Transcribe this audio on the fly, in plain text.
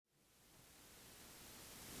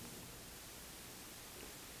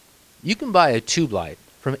You can buy a tube light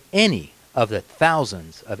from any of the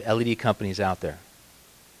thousands of LED companies out there.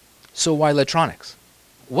 So why LEDtronics?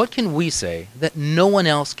 What can we say that no one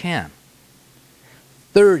else can?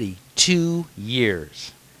 32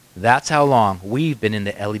 years. That's how long we've been in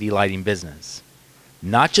the LED lighting business.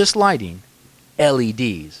 Not just lighting,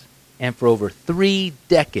 LEDs, and for over 3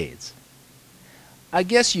 decades. I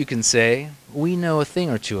guess you can say we know a thing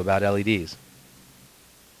or two about LEDs.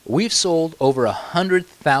 We've sold over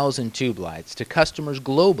 100,000 tube lights to customers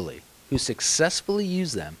globally who successfully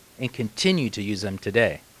use them and continue to use them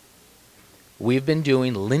today. We've been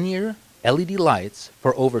doing linear LED lights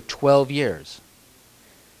for over 12 years.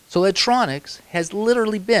 So LEDtronics has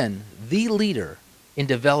literally been the leader in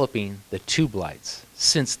developing the tube lights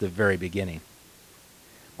since the very beginning.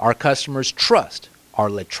 Our customers trust our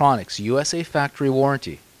LEDtronics USA factory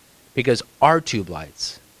warranty because our tube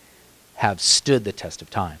lights have stood the test of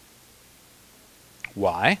time.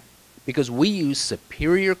 Why? Because we use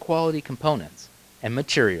superior quality components and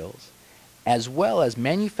materials as well as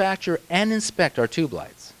manufacture and inspect our tube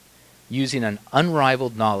lights using an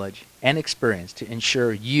unrivaled knowledge and experience to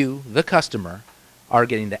ensure you, the customer, are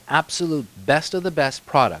getting the absolute best of the best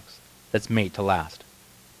products that's made to last.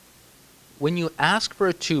 When you ask for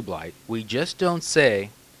a tube light, we just don't say,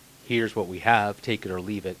 here's what we have, take it or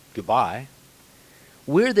leave it, goodbye.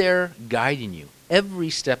 We're there guiding you every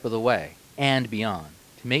step of the way and beyond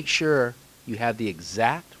to make sure you have the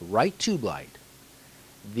exact right tube light,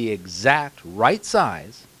 the exact right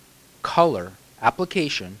size, color,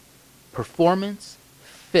 application, performance,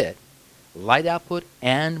 fit, light output,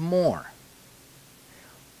 and more.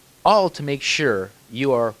 All to make sure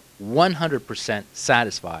you are 100%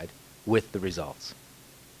 satisfied with the results.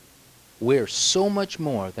 We're so much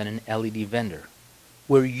more than an LED vendor.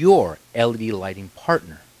 We're your LED lighting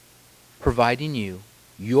partner, providing you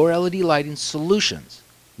your LED lighting solutions,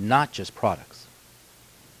 not just products.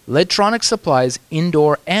 LEDtronics supplies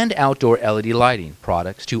indoor and outdoor LED lighting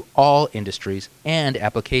products to all industries and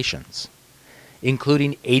applications,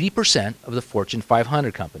 including 80% of the Fortune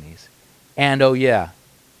 500 companies. And oh yeah,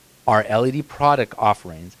 our LED product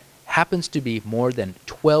offerings happens to be more than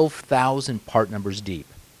 12,000 part numbers deep.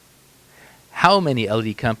 How many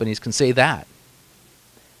LED companies can say that?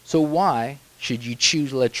 So why should you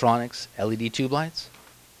choose LEDtronics LED tube lights?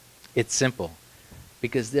 It's simple.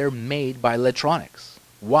 Because they're made by LEDtronics.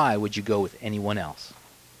 Why would you go with anyone else?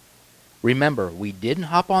 Remember, we didn't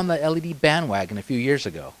hop on the LED bandwagon a few years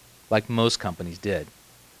ago, like most companies did.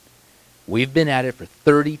 We've been at it for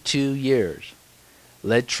 32 years.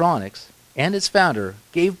 LEDtronics and its founder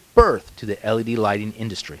gave birth to the LED lighting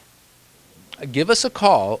industry. Give us a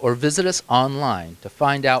call or visit us online to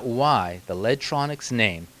find out why the LEDtronics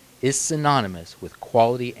name is synonymous with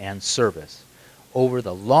quality and service over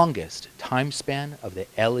the longest time span of the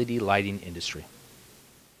LED lighting industry.